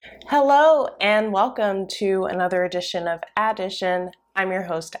Hello and welcome to another edition of Addition. I'm your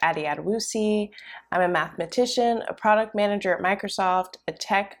host, Adi Adewusi. I'm a mathematician, a product manager at Microsoft, a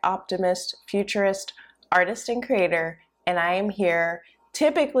tech optimist, futurist, artist, and creator, and I am here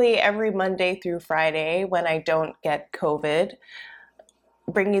typically every Monday through Friday when I don't get COVID,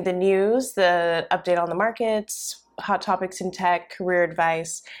 bring you the news, the update on the markets, hot topics in tech, career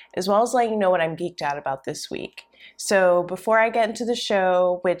advice, as well as letting you know what I'm geeked out about this week. So before I get into the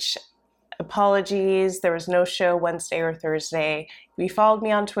show, which apologies, there was no show Wednesday or Thursday. If you followed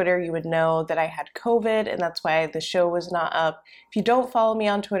me on Twitter, you would know that I had COVID and that's why the show was not up. If you don't follow me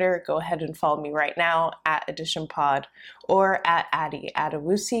on Twitter, go ahead and follow me right now at AdditionPod or at Adi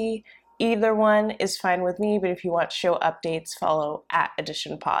Adewusi. Either one is fine with me, but if you want show updates, follow at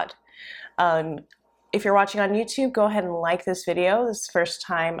AdditionPod. If you're watching on YouTube, go ahead and like this video. This is the first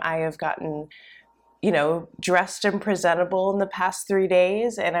time I have gotten dressed and presentable in the past 3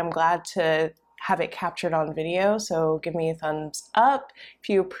 days, and I'm glad to have it captured on video. So give me a thumbs up if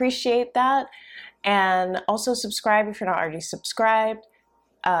you appreciate that. And also subscribe if you're not already subscribed.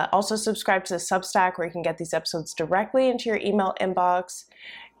 Also subscribe to the Substack where you can get these episodes directly into your email inbox.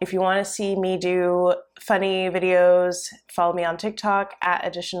 If you want to see me do funny videos, follow me on TikTok at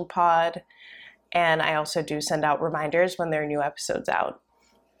AdditionPod. And I also do send out reminders when there are new episodes out.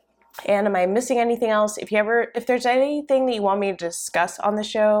 And am I missing anything else? If there's anything that you want me to discuss on the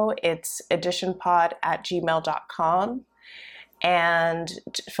show, it's additionpod@gmail.com. And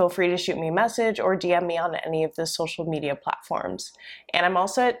feel free to shoot me a message or DM me on any of the social media platforms. And I'm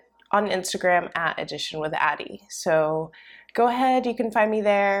also on Instagram at Addition with Addy. So go ahead, you can find me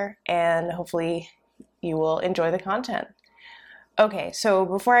there, and hopefully you will enjoy the content. Okay, so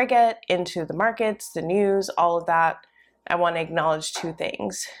before I get into the markets, the news, all of that, I want to acknowledge two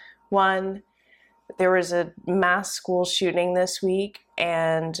things. One, there was a mass school shooting this week,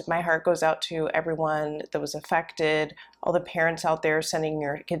 and my heart goes out to everyone that was affected, all the parents out there sending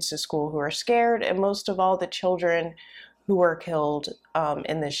your kids to school who are scared, and most of all, the children who were killed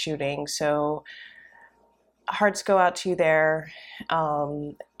in this shooting. So hearts go out to you there.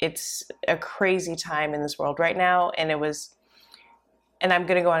 It's a crazy time in this world right now, and I'm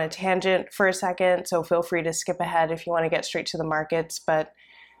going to go on a tangent for a second, so feel free to skip ahead if you want to get straight to the markets, but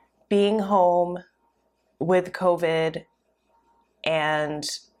being home with COVID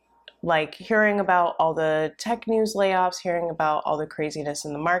and hearing about all the tech news layoffs, hearing about all the craziness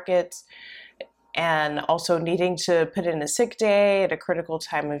in the markets, and also needing to put in a sick day at a critical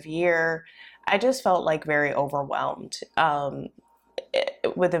time of year, I just felt very overwhelmed.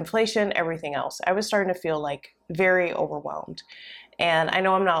 With inflation, everything else, I was starting to feel very overwhelmed. And I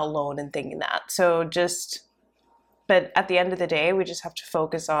know I'm not alone in thinking that. But at the end of the day, we just have to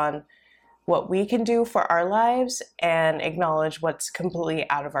focus on what we can do for our lives and acknowledge what's completely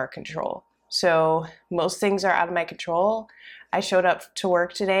out of our control. So most things are out of my control. I showed up to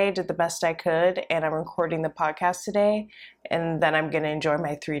work today, did the best I could, and I'm recording the podcast today. And then I'm going to enjoy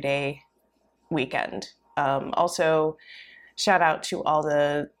my 3-day weekend. Also, shout out to all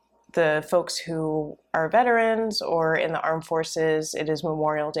the folks who are veterans or in the armed forces. It is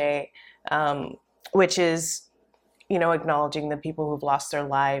Memorial Day, which is, acknowledging the people who've lost their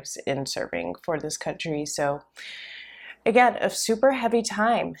lives in serving for this country. So again, a super heavy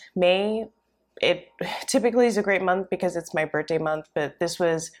time. May, it typically is a great month because it's my birthday month, but this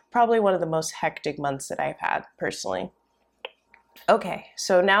was probably one of the most hectic months that I've had personally. Okay,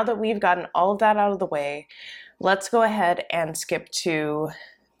 so now that we've gotten all of that out of the way, let's go ahead and skip to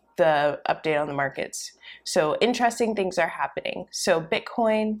the update on the markets. So interesting things are happening. So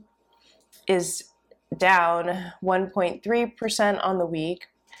Bitcoin is down 1.3% on the week,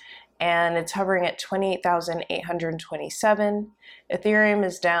 and it's hovering at 28,827. Ethereum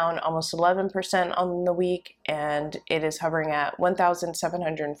is down almost 11% on the week, and it is hovering at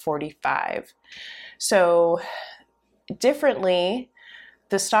 1,745. So differently,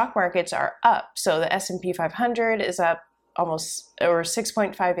 the stock markets are up. So the S&P 500 is up almost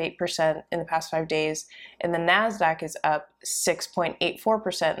 6.58% in the past 5 days, and the NASDAQ is up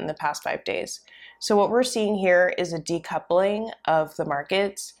 6.84% in the past 5 days. So what we're seeing here is a decoupling of the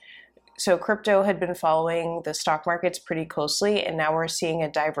markets. So crypto had been following the stock markets pretty closely, and now we're seeing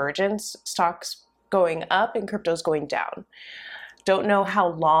a divergence, stocks going up and crypto's going down. Don't know how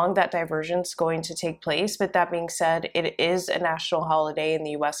long that divergence is going to take place, but that being said, it is a national holiday in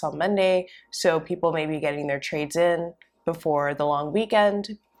the US on Monday, so people may be getting their trades in before the long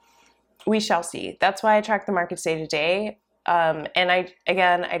weekend. We shall see. That's why I track the markets day to day. And I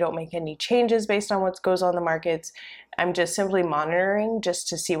don't make any changes based on what goes on in the markets. I'm just simply monitoring just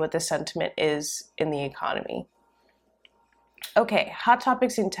to see what the sentiment is in the economy. Okay, hot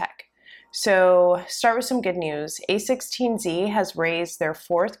topics in tech. So start with some good news. A16z has raised their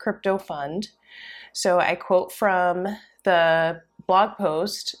fourth crypto fund. So I quote from the blog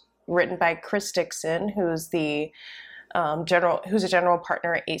post written by Chris Dixon, who's the who's a general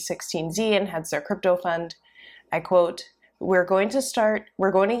partner at A16z and heads their crypto fund. I quote, we're going to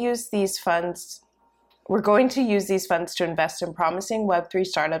use these funds to invest in promising Web3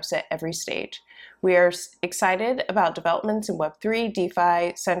 startups at every stage. We are excited about developments in Web3,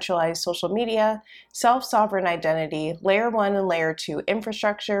 DeFi, centralized social media, self-sovereign identity, layer 1 and layer 2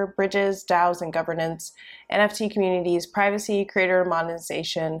 infrastructure, bridges, DAOs and governance, NFT communities, privacy, creator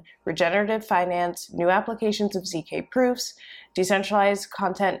monetization, regenerative finance, new applications of ZK proofs, decentralized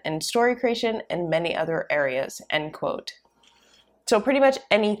content and story creation, and many other areas, end quote. So pretty much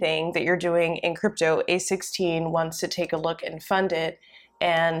anything that you're doing in crypto, A16 wants to take a look and fund it.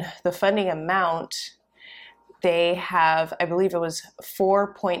 And the funding amount, they have, I believe it was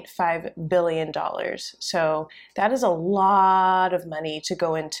 $4.5 billion. So that is a lot of money to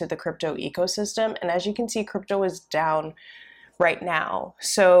go into the crypto ecosystem. And as you can see, crypto is down right now.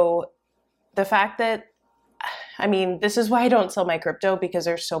 So the fact that, I mean, this is why I don't sell my crypto, because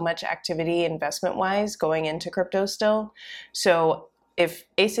there's so much activity investment-wise going into crypto still. So if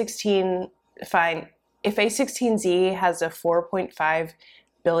A16Z has a $4.5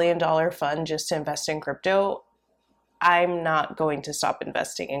 billion fund just to invest in crypto, I'm not going to stop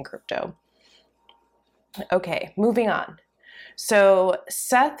investing in crypto. Okay, moving on. So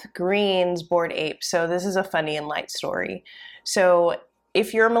Seth Green's Bored Ape. So this is a funny and light story. So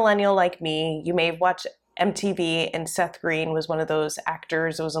if you're a millennial like me, you may have watched MTV, and Seth Green was one of those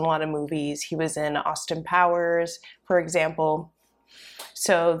actors that was in a lot of movies. He was in Austin Powers, for example.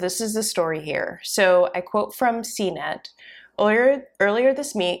 So this is the story here. So I quote from CNET. Earlier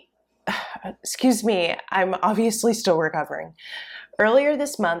this week, excuse me, I'm obviously still recovering. Earlier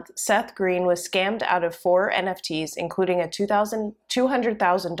this month, Seth Green was scammed out of 4 NFTs, including a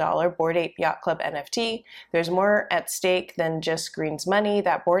 $200,000 Bored Ape Yacht Club NFT. There's more at stake than just Green's money.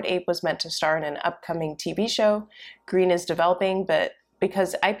 That Bored Ape was meant to star in an upcoming TV show Green is developing, but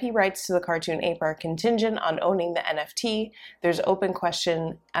because IP rights to the cartoon ape are contingent on owning the NFT, there's open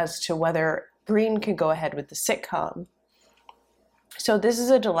question as to whether Green could go ahead with the sitcom. So this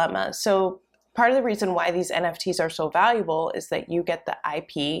is a dilemma. So part of the reason why these NFTs are so valuable is that you get the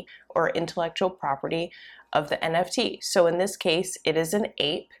IP, or intellectual property, of the NFT. So in this case, it is an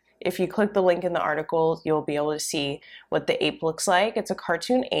ape. If you click the link in the article, you'll be able to see what the ape looks like. It's a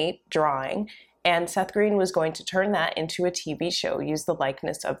cartoon ape drawing, and Seth Green was going to turn that into a TV show, use the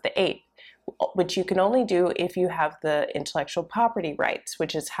likeness of the ape, which you can only do if you have the intellectual property rights,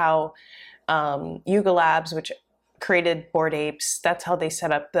 which is how Yuga Labs, which created Bored Apes, that's how they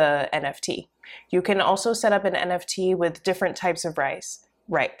set up the NFT. You can also set up an NFT with different types of rights.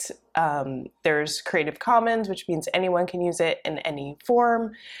 There's Creative Commons, which means anyone can use it in any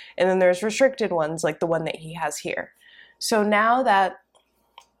form. And then there's restricted ones, like the one that he has here. So now that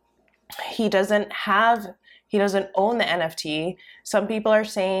he doesn't own the NFT, some people are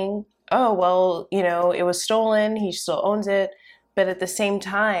saying, oh, well, it was stolen, he still owns it. But at the same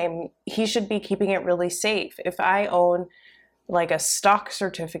time, he should be keeping it really safe. If I own like a stock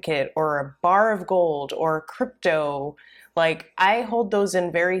certificate or a bar of gold or crypto, like I hold those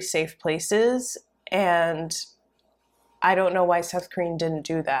in very safe places, and I don't know why Seth Green didn't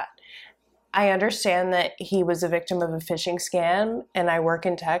do that. I understand that he was a victim of a phishing scam, and I work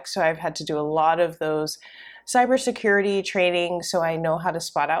in tech, so I've had to do a lot of those cybersecurity training, so I know how to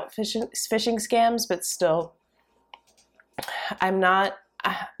spot out phishing scams, but still, I'm not,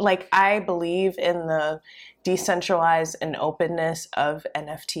 I believe in the decentralized and openness of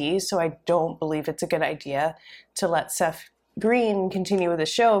NFTs, so I don't believe it's a good idea to let Seth Green continue with the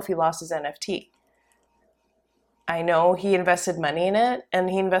show if he lost his NFT. I know he invested money in it,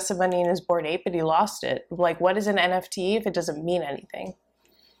 and he invested money in his Bored Ape, but he lost it. Like, what is an NFT if it doesn't mean anything?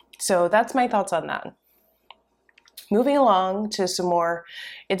 So that's my thoughts on that. Moving along to some more,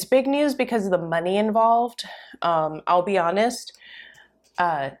 it's big news because of the money involved. I'll be honest,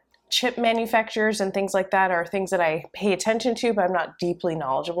 chip manufacturers and things like that are things that I pay attention to, but I'm not deeply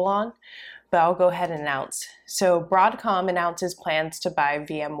knowledgeable on. But I'll go ahead and announce. So Broadcom announces plans to buy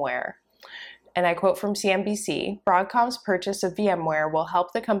VMware. And I quote from CNBC, Broadcom's purchase of VMware will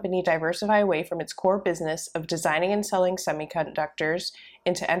help the company diversify away from its core business of designing and selling semiconductors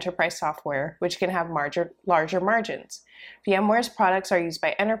into enterprise software, which can have larger margins. VMware's products are used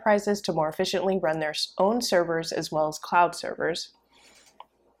by enterprises to more efficiently run their own servers as well as cloud servers.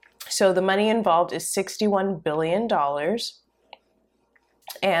 So the money involved is $61 billion.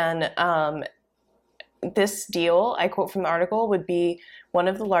 And this deal, I quote from the article, would be one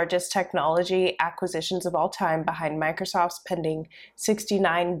of the largest technology acquisitions of all time, behind Microsoft's pending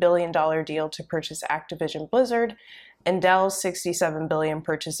 $69 billion deal to purchase Activision Blizzard and Dell's $67 billion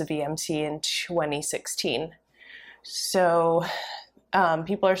purchase of EMC in 2016. So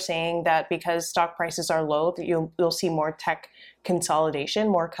people are saying that because stock prices are low, that you'll see more tech consolidation,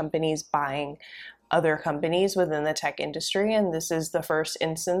 more companies buying other companies within the tech industry, and this is the first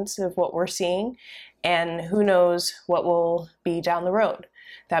instance of what we're seeing, and who knows what will be down the road.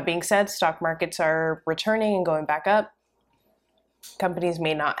 That being said, stock markets are returning and going back up. Companies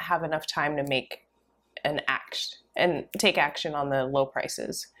may not have enough time to make an act and take action on the low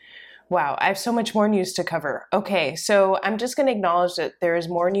prices. Wow, I have so much more news to cover. Okay, so I'm just going to acknowledge that there is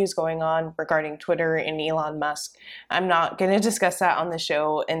more news going on regarding Twitter and Elon Musk. I'm not going to discuss that on the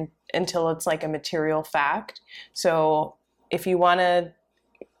show until it's like a material fact. So if you want to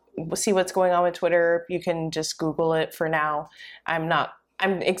see what's going on with Twitter, you can just Google it for now.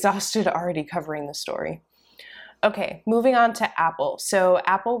 I'm exhausted already covering the story. Okay, moving on to Apple. So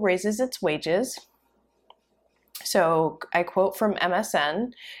Apple raises its wages. So I quote from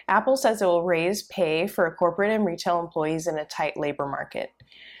MSN, Apple says it will raise pay for corporate and retail employees in a tight labor market.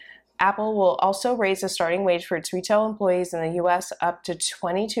 Apple will also raise the starting wage for its retail employees in the US up to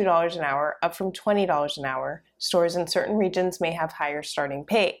 $22 an hour, up from $20 an hour. Stores in certain regions may have higher starting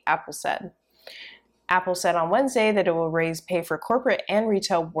pay, Apple said. Apple said on Wednesday that it will raise pay for corporate and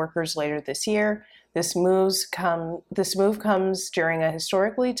retail workers later this year. This move comes during a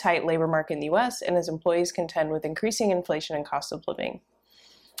historically tight labor market in the US and as employees contend with increasing inflation and cost of living.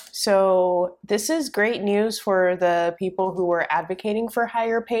 So this is great news for the people who were advocating for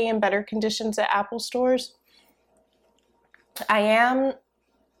higher pay and better conditions at Apple stores.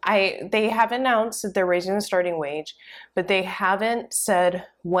 They have announced that they're raising the starting wage, but they haven't said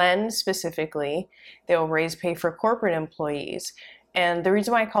when specifically they will raise pay for corporate employees. And the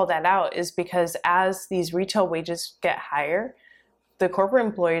reason why I call that out is because as these retail wages get higher, the corporate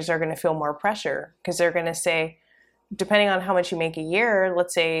employees are going to feel more pressure because they're going to say, depending on how much you make a year,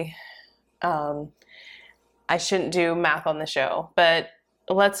 let's say, I shouldn't do math on the show, but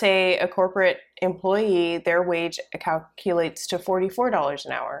let's say a corporate employee, their wage calculates to $44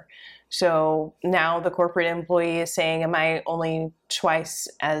 an hour. So now the corporate employee is saying, am I only twice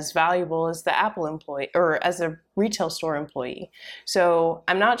as valuable as the Apple employee or as a retail store employee? So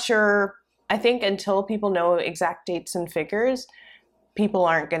I'm not sure. I think until people know exact dates and figures, people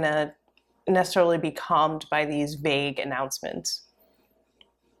aren't going to necessarily be calmed by these vague announcements.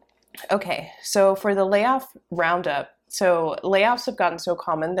 Okay, so for the layoff roundup, so layoffs have gotten so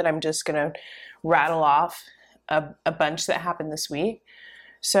common that I'm just going to rattle off a bunch that happened this week.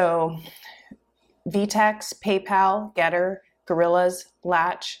 So Vtex, PayPal, Getter, Gorillas,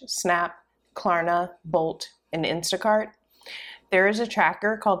 Latch, Snap, Klarna, Bolt, and Instacart. There is a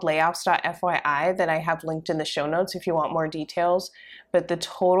tracker called layoffs.fyi that I have linked in the show notes if you want more details, but the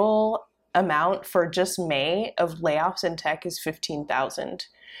total amount for just May of layoffs in tech is 15,000.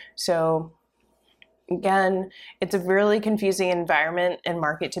 So again, it's a really confusing environment and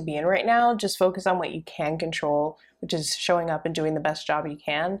market to be in right now. Just focus on what you can control, which is showing up and doing the best job you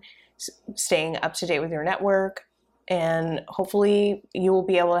can, staying up to date with your network, and hopefully you will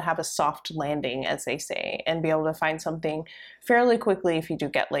be able to have a soft landing, as they say, and be able to find something fairly quickly if you do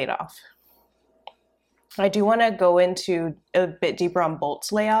get laid off. I do want to go into a bit deeper on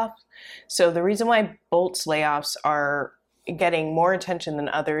Bolt's layoff. So the reason why Bolt's layoffs are getting more attention than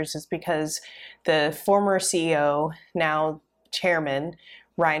others is because the former CEO, now chairman,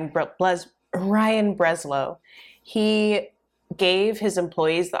 Ryan Breslow, he gave his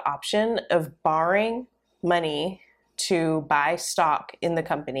employees the option of borrowing money to buy stock in the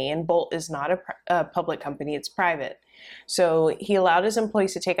company. And Bolt is not a public company, it's private. So he allowed his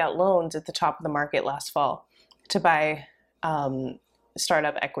employees to take out loans at the top of the market last fall to buy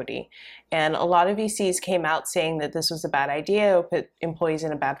startup equity. And a lot of VCs came out saying that this was a bad idea, it would put employees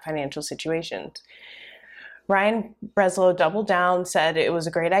in a bad financial situation. Ryan Breslow doubled down, said it was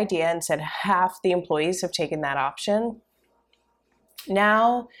a great idea, and said half the employees have taken that option.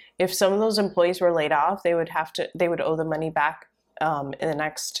 Now, if some of those employees were laid off, they would owe the money back in the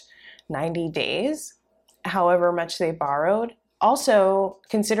next 90 days, however much they borrowed. Also,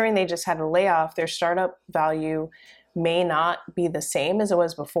 considering they just had a layoff, their startup value may not be the same as it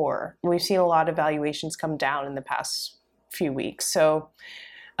was before. We've seen a lot of valuations come down in the past few weeks. So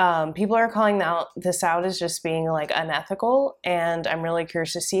people are calling this out as just being like unethical, and I'm really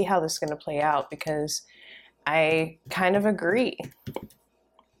curious to see how this is going to play out because I kind of agree.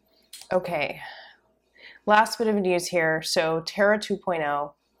 Okay, last bit of news here. So Terra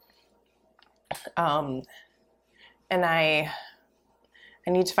 2.0. Um, and I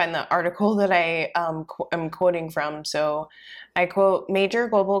need to find the article that I am quoting from. So I quote, major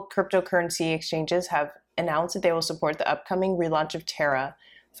global cryptocurrency exchanges have announced that they will support the upcoming relaunch of Terra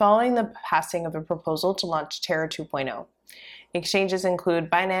following the passing of a proposal to launch Terra 2.0. Exchanges include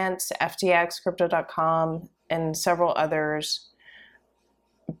Binance, FTX, Crypto.com, and several others.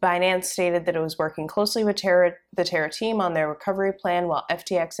 Binance stated that it was working closely with the Terra team on their recovery plan, while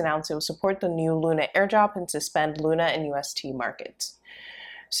FTX announced it will support the new Luna airdrop and suspend Luna and UST markets.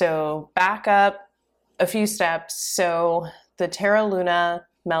 So back up a few steps. So the Terra Luna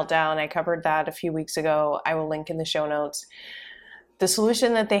meltdown, I covered that a few weeks ago. I will link in the show notes. The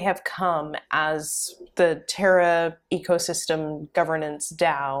solution that they have come as the Terra ecosystem governance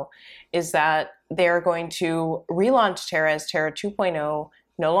DAO is that they're going to relaunch Terra as Terra 2.0,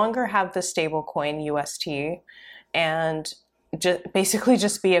 no longer have the stablecoin UST, and basically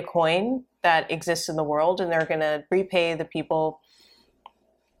just be a coin that exists in the world, and they're going to repay the people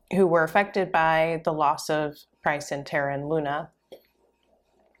who were affected by the loss of price in Terra and Luna.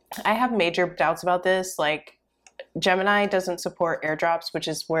 I have major doubts about this. Like, Gemini doesn't support airdrops, which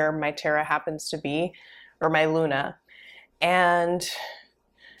is where my Terra happens to be, or my Luna. And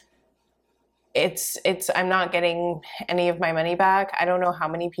I'm not getting any of my money back. I don't know how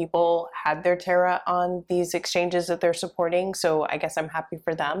many people had their Terra on these exchanges that they're supporting, so I guess I'm happy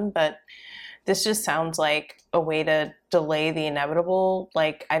for them, but this just sounds like a way to delay the inevitable.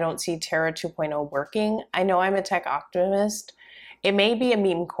 Like, I don't see Terra 2.0 working. I know I'm a tech optimist. It may be a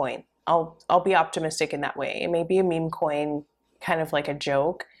meme coin. I'll be optimistic in that way. It may be a meme coin, kind of like a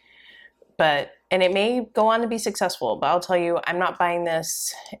joke, and it may go on to be successful, but I'll tell you, I'm not buying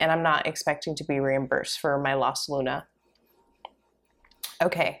this, and I'm not expecting to be reimbursed for my lost Luna.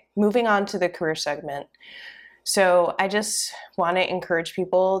 Okay, moving on to the career segment. So I just want to encourage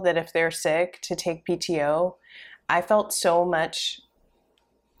people that if they're sick, to take PTO. I felt so much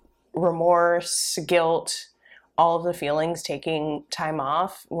remorse, guilt, all of the feelings taking time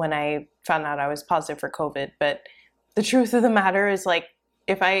off when I found out I was positive for COVID. But the truth of the matter is, like,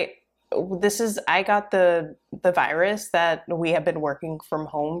 I got the virus that we have been working from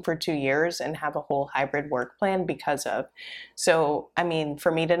home for 2 years and have a whole hybrid work plan because of. So, I mean,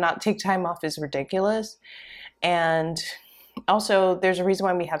 for me to not take time off is ridiculous. And also, there's a reason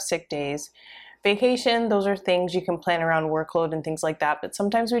why we have sick days. Vacation, those are things you can plan around workload and things like that, but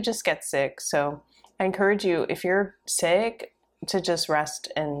sometimes we just get sick. So I encourage you, if you're sick, to just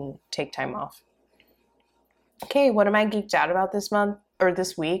rest and take time off. Okay, what am I geeked out about this month or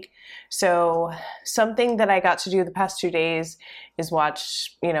this week? So something that I got to do the past 2 days is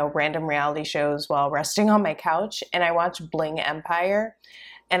watch, random reality shows while resting on my couch, and I watched Bling Empire.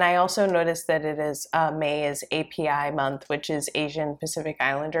 And I also noticed that it is May is API month, which is Asian Pacific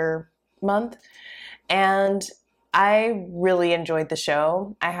Islander month. And I really enjoyed the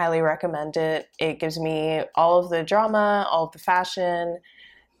show. I highly recommend it. It gives me all of the drama, all of the fashion,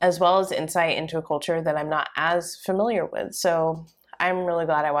 as well as insight into a culture that I'm not as familiar with. So I'm really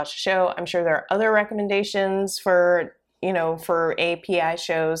glad I watched the show. I'm sure there are other recommendations for API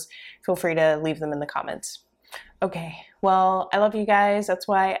shows. Feel free to leave them in the comments. Okay, well, I love you guys. That's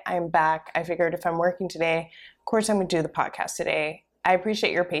why I'm back. I figured if I'm working today, of course I'm going to do the podcast today. I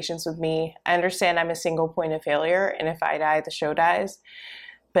appreciate your patience with me. I understand I'm a single point of failure, and if I die, the show dies.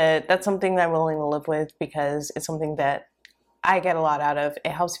 But that's something that I'm willing to live with because it's something that I get a lot out of.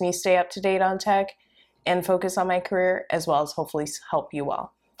 It helps me stay up to date on tech and focus on my career, as well as hopefully help you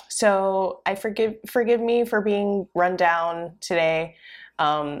all. So I forgive me for being run down today.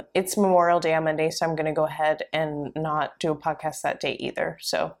 It's Memorial Day on Monday, so I'm going to go ahead and not do a podcast that day either.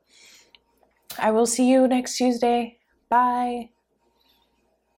 So I will see you next Tuesday. Bye.